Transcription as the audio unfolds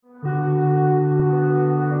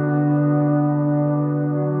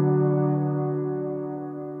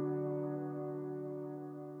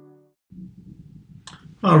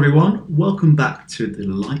Hello everyone, welcome back to the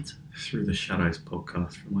Light Through the Shadows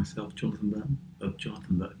podcast from myself, Jonathan Burton of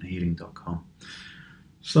jonathanburtonhealing.com.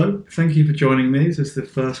 So, thank you for joining me. This is the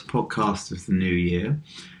first podcast of the new year.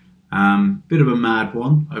 Bit of a mad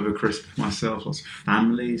one over Christmas myself, lots of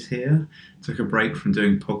families here. Took a break from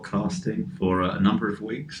doing podcasting for a number of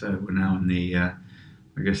weeks, so we're now in the, I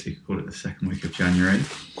guess you could call it the second week of January.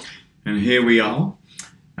 And here we are.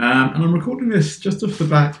 And I'm recording this just off the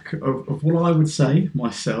back of what I would say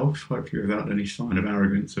myself, hopefully without any sign of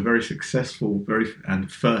arrogance, a very successful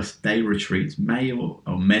first day retreat, male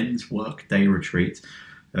or men's work day retreat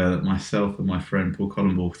that myself and my friend Paul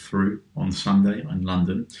Collenball threw on Sunday in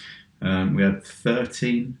London. We had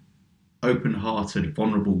 13 open-hearted,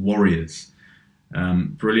 vulnerable warriors,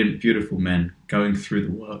 brilliant, beautiful men going through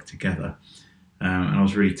the work together. And I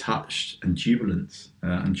was really touched and jubilant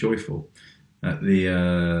and joyful. At the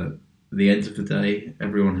end of the day,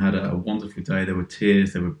 everyone had a wonderful day. There were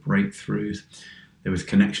tears, there were breakthroughs, there was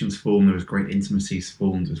connections formed, there was great intimacies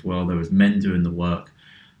formed as well. There was men doing the work.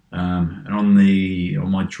 And on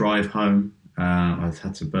my drive home, I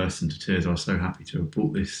had to burst into tears. I was so happy to have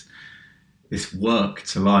brought this work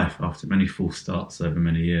to life after many false starts over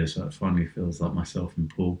many years. So it finally feels like myself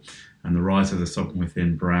and Paul and the Rise of the Sovereign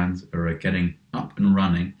Within brand are getting up and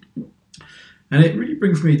running. And it really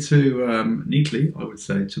brings me to, neatly, I would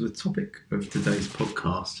say, to the topic of today's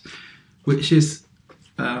podcast, which is,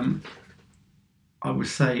 I would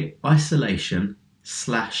say,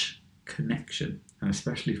 isolation/connection, and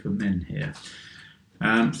especially for men here.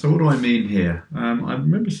 So what do I mean here? I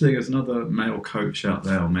remember seeing there's another male coach out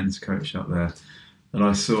there, or men's coach out there, that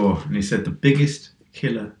I saw, and he said the biggest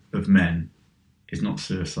killer of men is not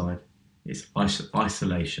suicide, it's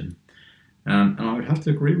isolation. And I would have to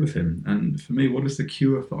agree with him. And for me, what is the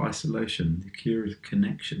cure for isolation? The cure is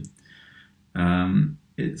connection.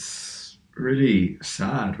 It's really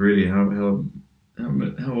sad, really, how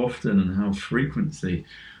often and how frequency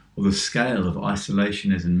or the scale of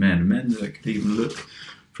isolation is in men. Men that could even look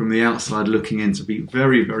from the outside looking in to be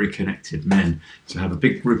very, very connected men, to have a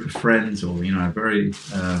big group of friends, or a very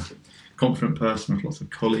confident person with lots of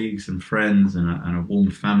colleagues and friends and a warm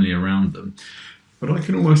family around them. But I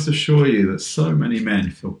can almost assure you that so many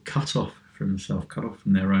men feel cut off from themselves, cut off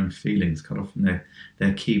from their own feelings, cut off from their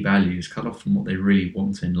key values, cut off from what they really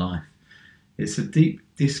want in life. It's a deep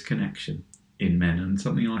disconnection in men, and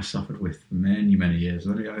something I suffered with for many, many years.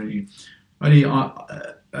 I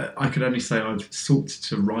could only say I've sought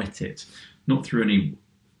to right it, not through any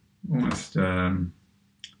not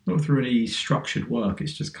through any structured work.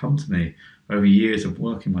 It's just come to me over years of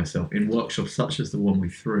working myself in workshops such as the one we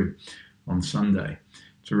threw on Sunday,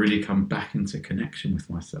 to really come back into connection with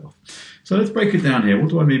myself. So let's break it down here.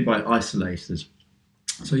 What do I mean by isolated?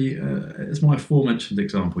 So as my aforementioned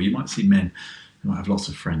example, you might see men who might have lots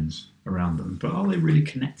of friends around them, but are they really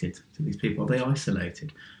connected to these people? Are they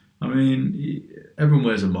isolated? I mean, everyone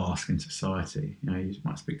wears a mask in society. You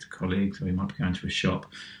might speak to colleagues, or you might be going to a shop,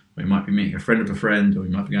 or you might be meeting a friend of a friend, or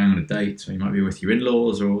you might be going on a date, or you might be with your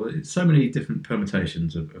in-laws, or so many different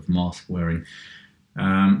permutations of mask wearing.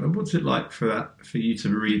 But what's it like for you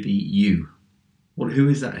to really be you? Who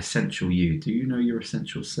is that essential you? Do you know your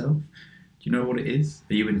essential self? Do you know what it is?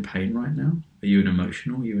 Are you in pain right now? Are you in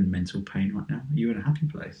emotional? Are you in mental pain right now? Are you in a happy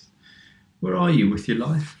place? Where are you with your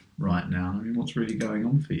life right now? I mean, what's really going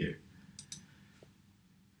on for you?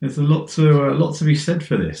 There's a lot to be said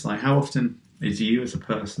for this. Like, how often is you as a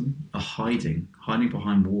person hiding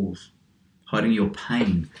behind walls, hiding your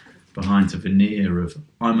pain behind a veneer of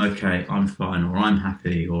I'm okay, I'm fine, or I'm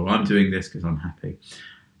happy, or I'm doing this because I'm happy?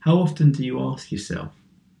 How often do you ask yourself,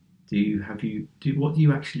 what are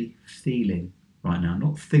you actually feeling right now?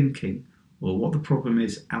 Not thinking or what the problem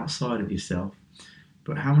is outside of yourself,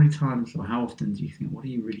 but how many times or how often do you think, what are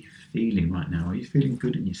you really feeling right now? Are you feeling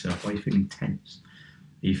good in yourself? Are you feeling tense?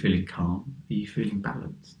 Are you feeling calm? Are you feeling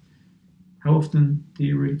balanced? How often do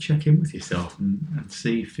you really check in with yourself and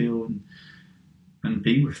see, feel, and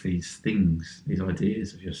be with these things, these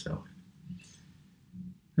ideas of yourself?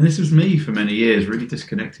 And this was me for many years, really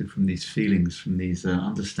disconnected from these feelings, from these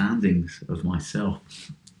understandings of myself.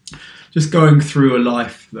 Just going through a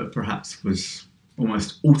life that perhaps was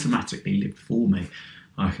almost automatically lived for me,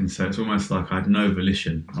 I can say. It's almost like I had no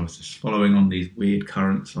volition. I was just following on these weird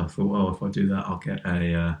currents. I thought, well, if I do that, I'll get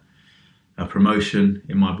a promotion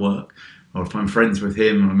in my work. Or if I'm friends with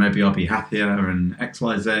him, or maybe I'll be happier, and X,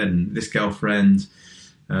 Y, Z, and this girlfriend,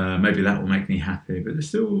 maybe that will make me happy. But there's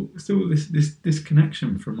still this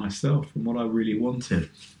disconnection from myself, from what I really wanted,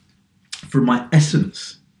 from my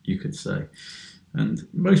essence, you could say. And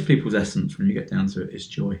most people's essence, when you get down to it, is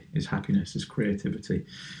joy, is happiness, is creativity,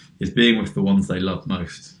 is being with the ones they love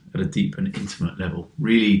most at a deep and intimate level,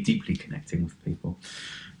 really deeply connecting with people.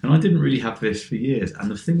 And I didn't really have this for years.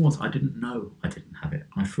 And the thing was, I didn't know I didn't have it.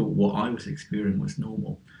 I thought what I was experiencing was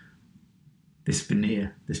normal. This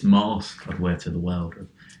veneer, this mask I'd wear to the world of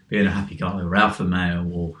being a happy guy or alpha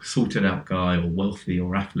male or sorted out guy or wealthy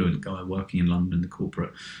or affluent guy working in London in the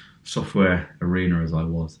corporate software arena as I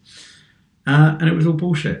was. And it was all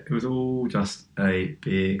bullshit. It was all just a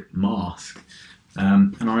big mask.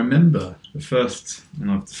 And I remember the first,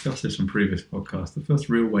 and I've discussed this on previous podcasts, the first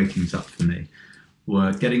real wakings up for me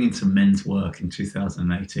were getting into men's work in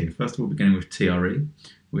 2018. First of all, beginning with TRE,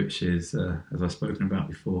 which is, as I've spoken about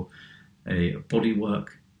before, a bodywork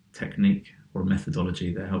technique or a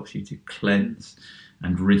methodology that helps you to cleanse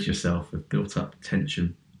and rid yourself of built up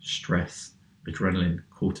tension, stress, adrenaline,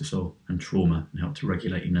 cortisol and trauma, and help to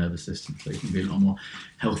regulate your nervous system so you can be a lot more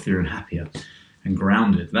healthier and happier and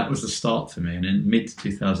grounded. That was the start for me. And in mid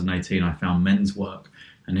 2018 I found men's work,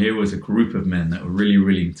 and here was a group of men that were really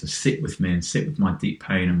willing to sit with me and sit with my deep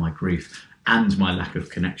pain and my grief and my lack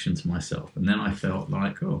of connection to myself. And then I felt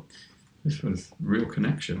like, oh, this was real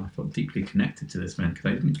connection. I felt deeply connected to this man because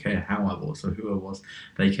they didn't care how I was or who I was.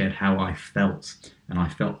 They cared how I felt, and I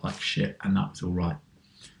felt like shit, and that was all right.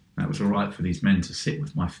 That was all right for these men to sit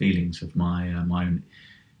with my feelings of my own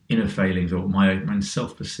inner failings, or my own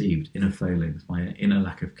self-perceived inner failings, my inner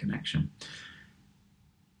lack of connection.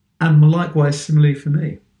 And likewise, similarly for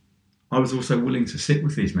me, I was also willing to sit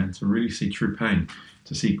with these men to really see true pain,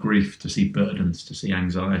 to see grief, to see burdens, to see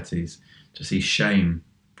anxieties, to see shame,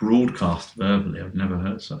 broadcast verbally. I've never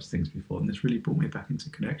heard such things before, and this really brought me back into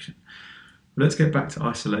connection. But let's get back to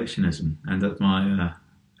isolationism, and as my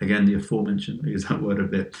again the aforementioned, I use that word a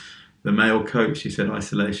bit, the male coach, he said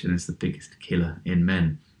isolation is the biggest killer in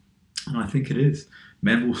men, and I think it is.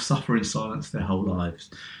 Men will suffer in silence their whole lives,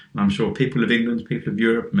 and I'm sure people of England, people of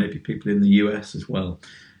Europe, maybe people in the US as well,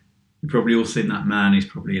 you've probably all seen that man. He's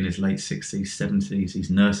probably in his late 60s, 70s, he's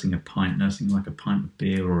nursing like a pint of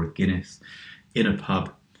beer or a Guinness in a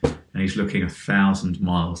pub, and he's looking 1,000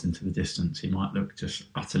 miles into the distance. He might look just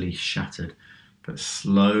utterly shattered, but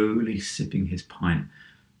slowly sipping his pint,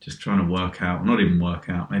 just trying to work out, not even work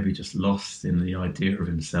out, maybe just lost in the idea of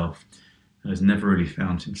himself, and has never really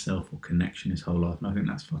found himself or connection his whole life. And I think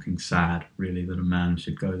that's fucking sad, really, that a man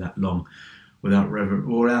should go that long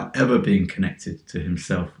without ever being connected to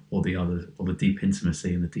himself or the others, or the deep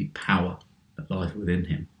intimacy and the deep power that lies within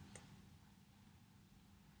him.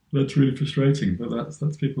 That's really frustrating, but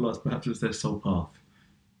that's people like perhaps it's their sole path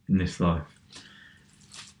in this life.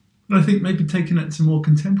 But I think maybe taking it to more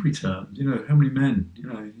contemporary terms, how many men,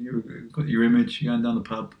 you've got your image, you're going down the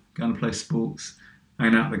pub, going to play sports,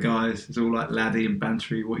 hanging out with the guys, it's all like laddie and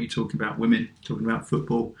bantery. What are you talking about? Women, talking about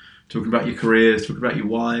football, talking about your careers, talking about your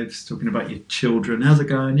wives, talking about your children. How's it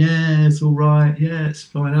going? Yeah, it's all right. Yeah, it's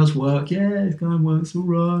fine. How's work? Yeah, it's going well. It's all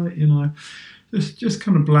right, Just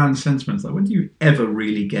kind of bland sentiments. Like, when do you ever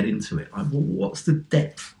really get into it? Like, what's the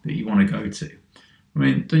depth that you want to go to? I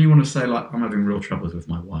mean, don't you want to say, like, I'm having real troubles with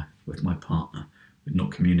my wife, with my partner, with not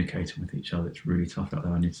communicating with each other. It's really tough out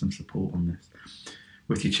there. I need some support on this.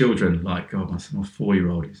 With your children, like, God, my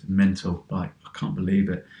 4-year-old is mental. Like, I can't believe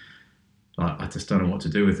it. Like, I just don't know what to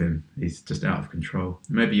do with him. He's just out of control.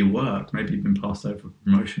 Maybe your work. Maybe you've been passed over for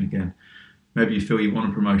promotion again. Maybe you feel you want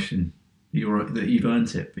a promotion, that you've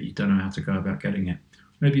earned it, but you don't know how to go about getting it.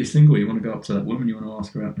 Maybe you're single, you want to go up to that woman, you want to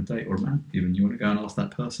ask her out on a date, or a man even, you want to go and ask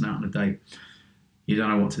that person out on a date. You don't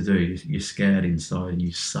know what to do, you're scared inside and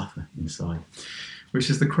you suffer inside, which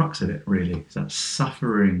is the crux of it, really. It's that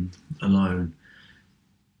suffering alone.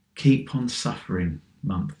 Keep on suffering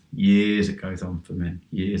month. Years it goes on for men,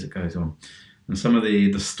 years it goes on. And some of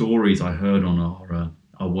the stories I heard on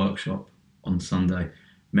our workshop on Sunday,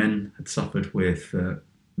 men had suffered with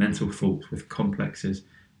mental thoughts, with complexes,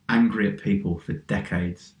 angry at people for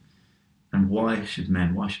decades. And why should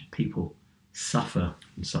people suffer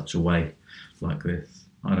in such a way like this?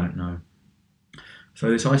 I don't know. So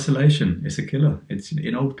this isolation, it's a killer. It's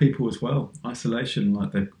in old people as well. Isolation,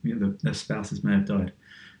 like their spouses may have died.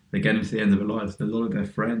 They get into the end of their lives. A lot of their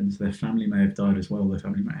friends, their family may have died as well. Their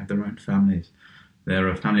family may have their own families.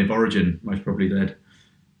 Their family of origin most probably dead.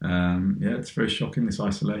 It's very shocking, this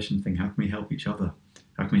isolation thing. How can we help each other?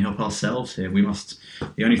 How can we help ourselves here?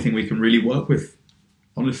 The only thing we can really work with,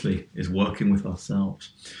 honestly, is working with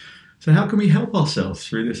ourselves. So how can we help ourselves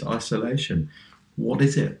through this isolation? What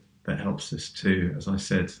is it that helps us to, as I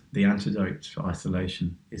said, the antidote for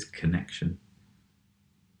isolation is connection.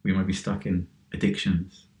 We might be stuck in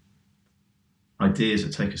addictions, ideas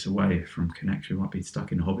that take us away from connection. We might be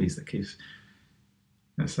stuck in hobbies that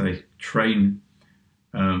let's say, being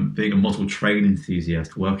a model train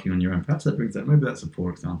enthusiast, working on your own. Perhaps that brings that. Maybe that's a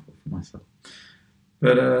poor example for myself.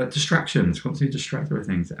 But distractions, constantly distracted by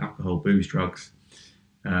things, alcohol, booze, drugs,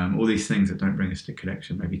 all these things that don't bring us to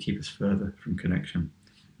connection, maybe keep us further from connection.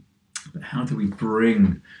 But how do we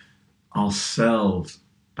bring ourselves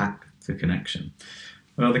back to connection?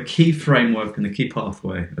 Well, the key framework and the key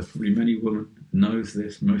pathway, as probably many women knows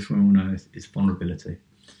this, most women will know this, is vulnerability.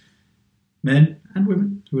 Men and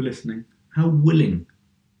women who are listening, how willing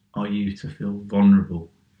are you to feel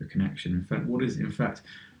vulnerable for connection? In fact, what is,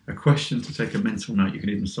 a question to take a mental note? You can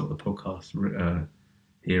even stop the podcast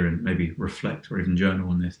here and maybe reflect or even journal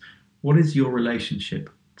on this. What is your relationship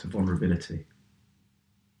to vulnerability?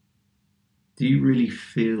 Do you really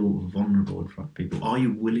feel vulnerable in front of people? Are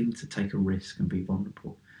you willing to take a risk and be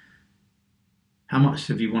vulnerable? How much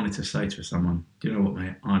have you wanted to say to someone, do you know what,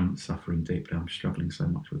 mate, I'm suffering deeply. I'm struggling so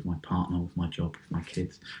much with my partner, with my job, with my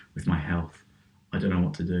kids, with my health. I don't know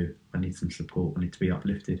what to do. I need some support. I need to be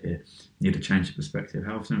uplifted here. I need to change the perspective.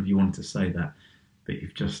 How often have you wanted to say that, but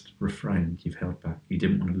you've just refrained, you've held back. You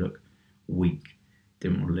didn't want to look weak,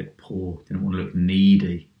 didn't want to look poor, didn't want to look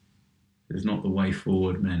needy. This is not the way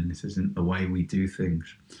forward, men. This isn't the way we do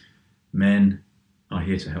things. Men are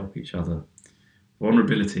here to help each other.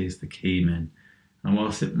 Vulnerability is the key, men. And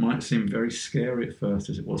whilst it might seem very scary at first,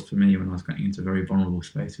 as it was for me when I was getting into very vulnerable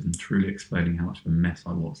spaces and truly explaining how much of a mess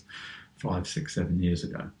I was 5, 6, 7 years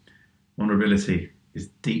ago, vulnerability is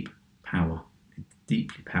deep power. It's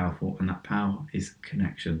deeply powerful, and that power is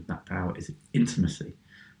connection. That power is intimacy.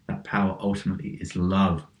 That power ultimately is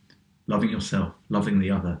love. Loving yourself, loving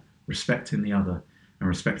the other, respecting the other, and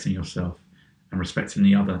respecting yourself, and respecting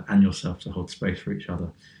the other and yourself to hold space for each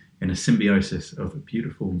other in a symbiosis of a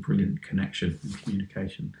beautiful and brilliant connection and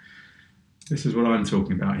communication. This is what I'm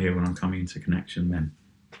talking about here when I'm coming into connection, men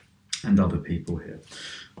and other people here.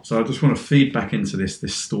 So I just want to feed back into this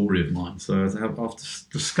story of mine. So after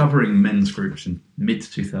discovering men's groups in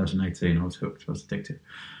mid-2018, I was hooked, I was addicted.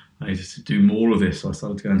 I needed to do more of this. So I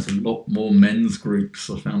started to go into a lot more men's groups.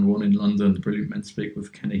 I found one in London, the Brilliant Men Speak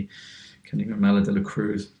with Kenny Mamala de la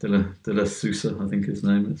Cruz, de la Sousa, I think his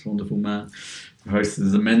name is, wonderful man, who hosted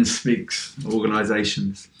the Men's Speaks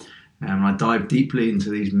organisations. And I dived deeply into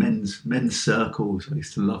these men's circles. I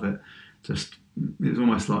used to love it. It was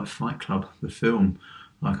almost like Fight Club, the film.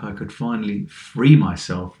 Like I could finally free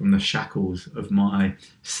myself from the shackles of my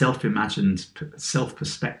self-imagined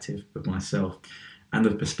self-perspective of myself. And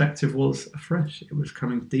the perspective was fresh. It was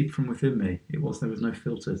coming deep from within me. There was no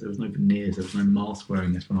filters, there was no veneers, there was no mask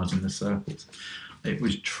wearing this when I was in the circles. It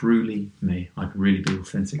was truly me. I could really be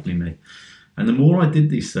authentically me. And the more I did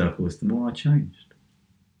these circles, the more I changed.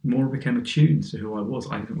 The more I became attuned to who I was.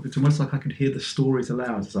 It's almost like I could hear the stories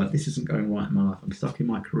aloud. It's like, this isn't going right in my life. I'm stuck in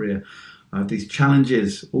my career. I have these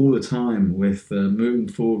challenges all the time with moving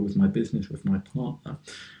forward with my business, with my partner.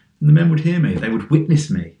 And the men would hear me. They would witness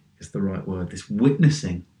me. Is the right word. This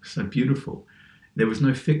witnessing was so beautiful. There was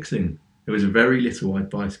no fixing. There was very little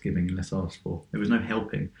advice giving unless asked for. There was no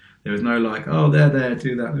helping. There was no like, oh, there,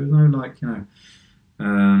 do that. There was no like,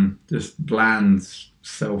 just bland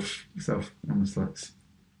almost like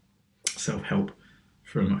self-help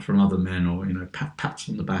from other men, or pats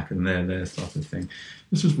on the back and there sort of thing.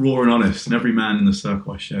 This was raw and honest, and every man in the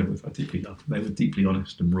circle I shared with, I deeply loved. They were deeply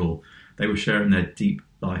honest and raw. They were sharing their deep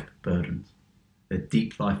life burdens, their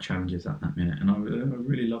deep life challenges at that minute, and I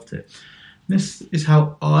really loved it. This is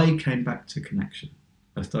how I came back to connection.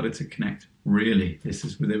 I started to connect, really.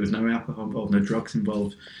 There was no alcohol involved, no drugs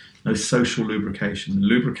involved, no social lubrication. The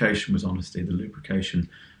lubrication was honesty. The lubrication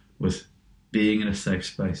was being in a safe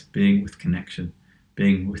space, being with connection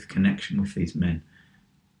with these men.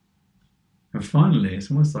 And finally,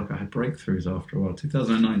 it's almost like I had breakthroughs after a while.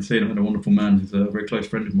 2019, I had a wonderful man who's a very close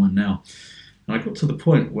friend of mine now. And I got to the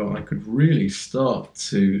point where I could really start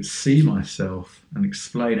to see myself and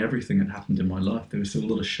explain everything that happened in my life. There was still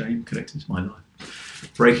a lot of shame connected to my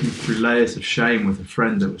life. Breaking through layers of shame with a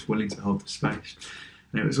friend that was willing to hold the space.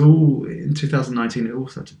 And it was all, in 2019, it all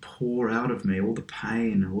started to pour out of me, all the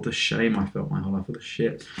pain, all the shame I felt my whole life, all the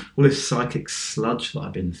shit, all this psychic sludge that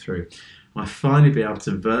I've been through. And I finally be able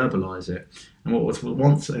to verbalise it. And what was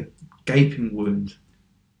once a gaping wound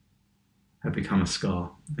had become a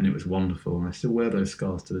scar, and it was wonderful. And I still wear those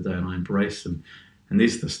scars to the day, and I embrace them. And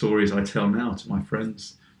these are the stories I tell now to my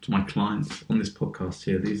friends, to my clients on this podcast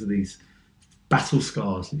here. These are these battle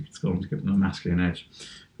scars, you could go on to give them a masculine edge,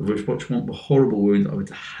 of which one were horrible wounds I would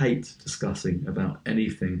hate discussing about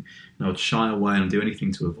anything, and I would shy away and do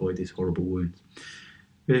anything to avoid these horrible wounds.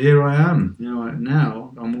 But here I am,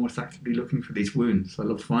 now I'm almost actively looking for these wounds. I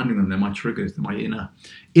love finding them. They're my triggers. They're my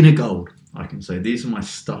inner gold. I can say, these are my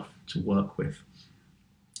stuff to work with.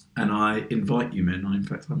 And I invite you, men, in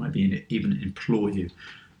fact, I might even implore you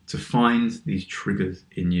to find these triggers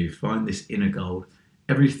in you, find this inner gold.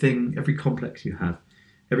 Everything, every complex you have,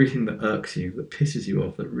 everything that irks you, that pisses you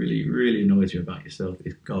off, that really, really annoys you about yourself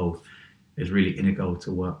is gold, is really inner gold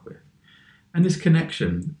to work with. And this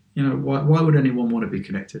connection, why would anyone want to be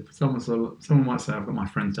connected? Someone might say, I've got my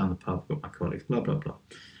friends down the pub, I've got my colleagues, blah, blah, blah.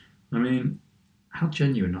 I mean, how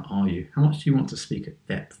genuine are you? How much do you want to speak at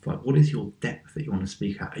depth? Like, what is your depth that you want to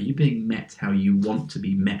speak at? Are you being met how you want to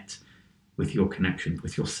be met with your connection,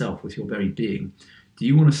 with yourself, with your very being? Do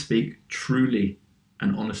you want to speak truly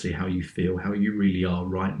and honestly how you feel, how you really are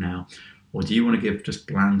right now? Or do you want to give just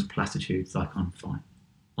bland platitudes like, I'm fine,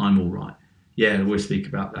 I'm all right? Yeah, we'll speak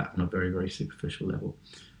about that on a very, very superficial level.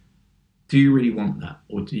 Do you really want that?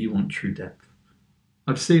 Or do you want true depth?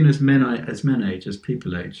 I've seen as men age, as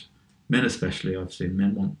people age, men especially, I've seen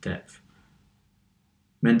men want depth.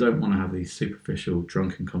 Men don't want to have these superficial,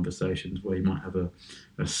 drunken conversations where you might have a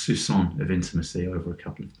soupçon of intimacy over a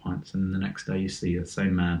couple of pints, and the next day you see the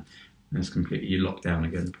same man and it's completely, you locked down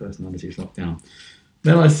again, the personality is locked down.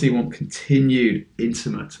 Men I see want continued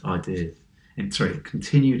intimate ideas,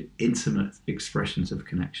 continued intimate expressions of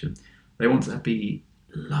connection. They want to be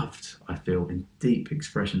loved, I feel, in deep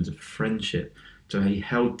expressions of friendship, to be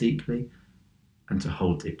held deeply and to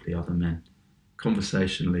hold deeply other men,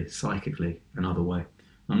 conversationally, psychically, and other way.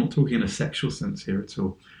 I'm not talking in a sexual sense here at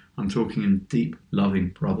all. I'm talking in deep, loving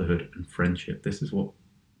brotherhood and friendship. This is what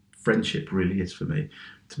friendship really is for me.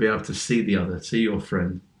 To be able to see the other, see your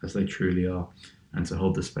friend as they truly are, and to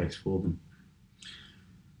hold the space for them.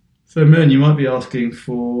 So men, you might be asking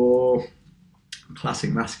for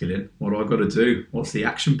classic masculine. What do I got to do? What's the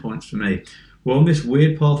action points for me? Well, on this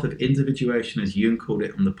weird path of individuation, as Jung called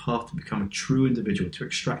it, on the path to become a true individual, to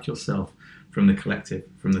extract yourself from the collective,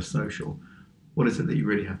 from the social, what is it that you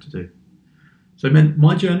really have to do? So men,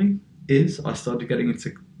 my journey is, I started getting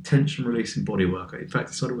into tension release and body work. In fact,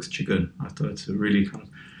 I started with Qigong. I started to really kind of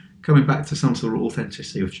coming back to some sort of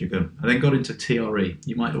authenticity of Qigong. I then got into TRE.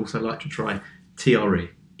 You might also like to try TRE,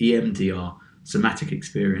 EMDR, somatic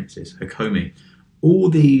experiences, Hakomi. All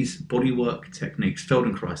these bodywork techniques,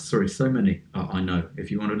 Feldenkrais, so many, I know. If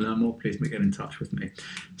you want to learn more, please get in touch with me.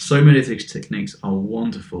 So many of these techniques are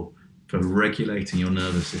wonderful for regulating your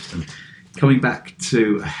nervous system. Coming back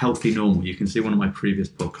to a healthy normal, you can see one of my previous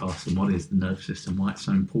podcasts on what is the nervous system, why it's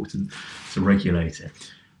so important to regulate it.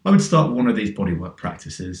 I would start one of these bodywork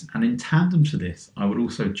practices, and in tandem to this, I would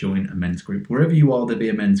also join a men's group. Wherever you are, there'll be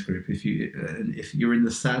a men's group. If you're in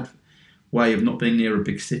the sad way of not being near a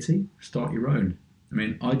big city, start your own. I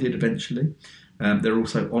mean, I did eventually. There are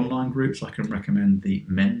also online groups. I can recommend the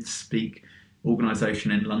Men's Speak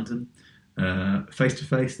organisation in London.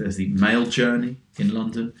 Face-to-face, there's the Male Journey in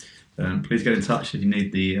London. Please get in touch if you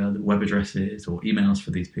need the web addresses or emails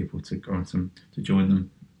for these people to go on to join them.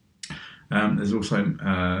 There's also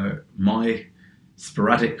my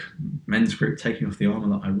sporadic men's group, Taking Off the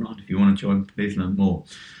Armour, that I run. If you want to join, please learn more.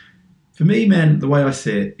 For me, men, the way I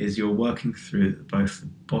see it is you're working through both the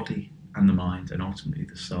body and the mind, and ultimately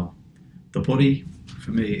the soul. The body,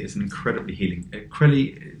 for me, is an incredibly healing.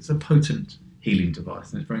 It's a potent healing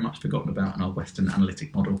device, and it's very much forgotten about in our Western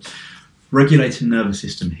analytic model. Regulating nervous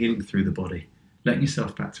system, healing through the body, letting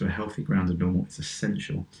yourself back to a healthy ground of normal is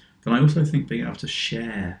essential. Then I also think being able to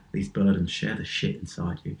share these burdens, share the shit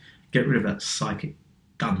inside you, get rid of that psychic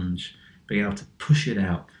gunge, being able to push it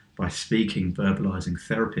out by speaking, verbalising,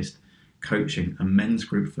 therapist, coaching, a men's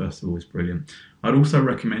group first of all is brilliant. I'd also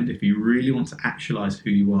recommend, if you really want to actualise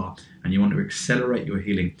who you are and you want to accelerate your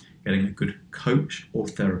healing, getting a good coach or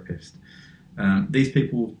therapist. These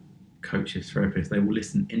people, coaches, therapists, they will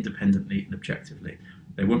listen independently and objectively.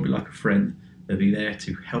 They won't be like a friend. They'll be there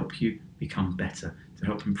to help you become better, to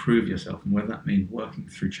help improve yourself, and whether that means working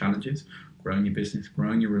through challenges, growing your business,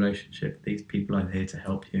 growing your relationship, these people are here to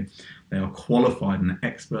help you. They are qualified and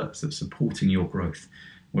experts at supporting your growth.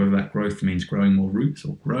 Whether that growth means growing more roots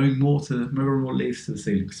or growing more leaves to the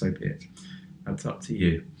ceiling, so be it. That's up to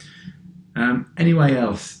you. Anyway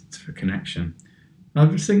else for connection. I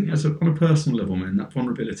was thinking on a personal level, man, that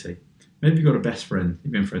vulnerability. Maybe you've got a best friend,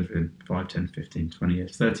 you've been friends with him 5, 10, 15, 20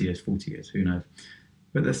 years, 30 years, 40 years, who knows.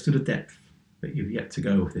 But there's still a depth that you've yet to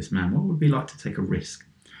go with this man. What would it be like to take a risk?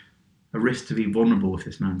 A risk to be vulnerable with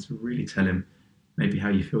this man, to really tell him maybe how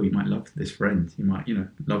you feel. You might love this friend. You might,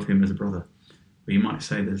 love him as a brother. But you might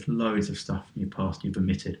say there's loads of stuff in your past you've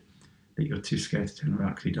omitted that you're too scared to tell him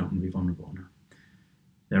about because you don't want to be vulnerable now.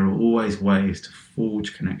 There are always ways to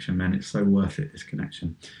forge connection, man. It's so worth it, this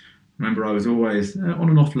connection. Remember, I was always on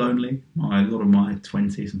and off lonely. A lot of my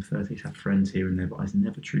 20s and 30s had friends here and there, but I was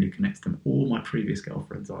never truly connected to them. All my previous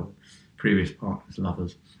girlfriends either, previous partners,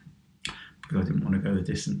 lovers, because I didn't want to go the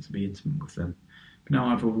distance to be intimate with them. But now I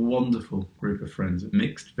have a wonderful group of friends, a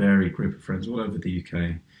mixed, varied group of friends all over the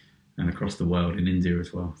UK and across the world, in India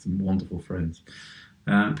as well. Some wonderful friends.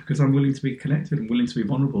 Because I'm willing to be connected and willing to be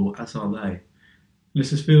vulnerable, as are they. And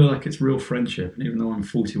this just feels like it's real friendship. And even though I'm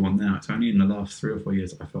 41 now, it's only in the last 3 or 4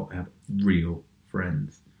 years I felt I had real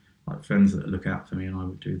friends. Like friends that look out for me, and I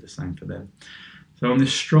would do the same for them. So on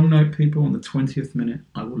this strong note, people, on the 20th minute,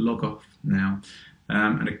 I will log off now.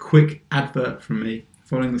 And a quick advert from me.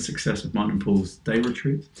 Following the success of mine and Paul's day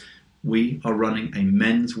retreat, we are running a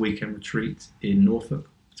men's weekend retreat in Norfolk.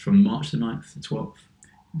 It's from March the 9th to 12th,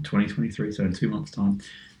 2023, so in 2 months' time.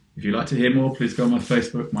 If you'd like to hear more, please go on my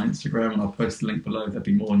Facebook, my Instagram, and I'll post the link below. There'll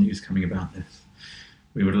be more news coming about this.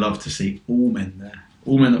 We would love to see all men there,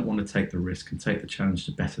 all men that want to take the risk and take the challenge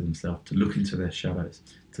to better themselves, to look into their shadows,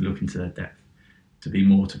 to look into their depth, to be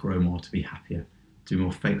more, to grow more, to be happier, to be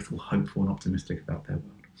more faithful, hopeful, and optimistic about their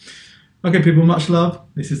world. Okay, people, much love.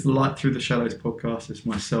 This is the Light Through the Shadows podcast. It's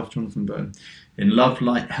myself, Jonathan Burton, in love,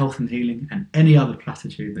 light, health and healing, and any other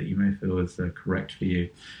platitude that you may feel is correct for you.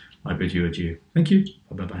 I bid you adieu. Thank you.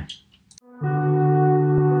 Bye-bye.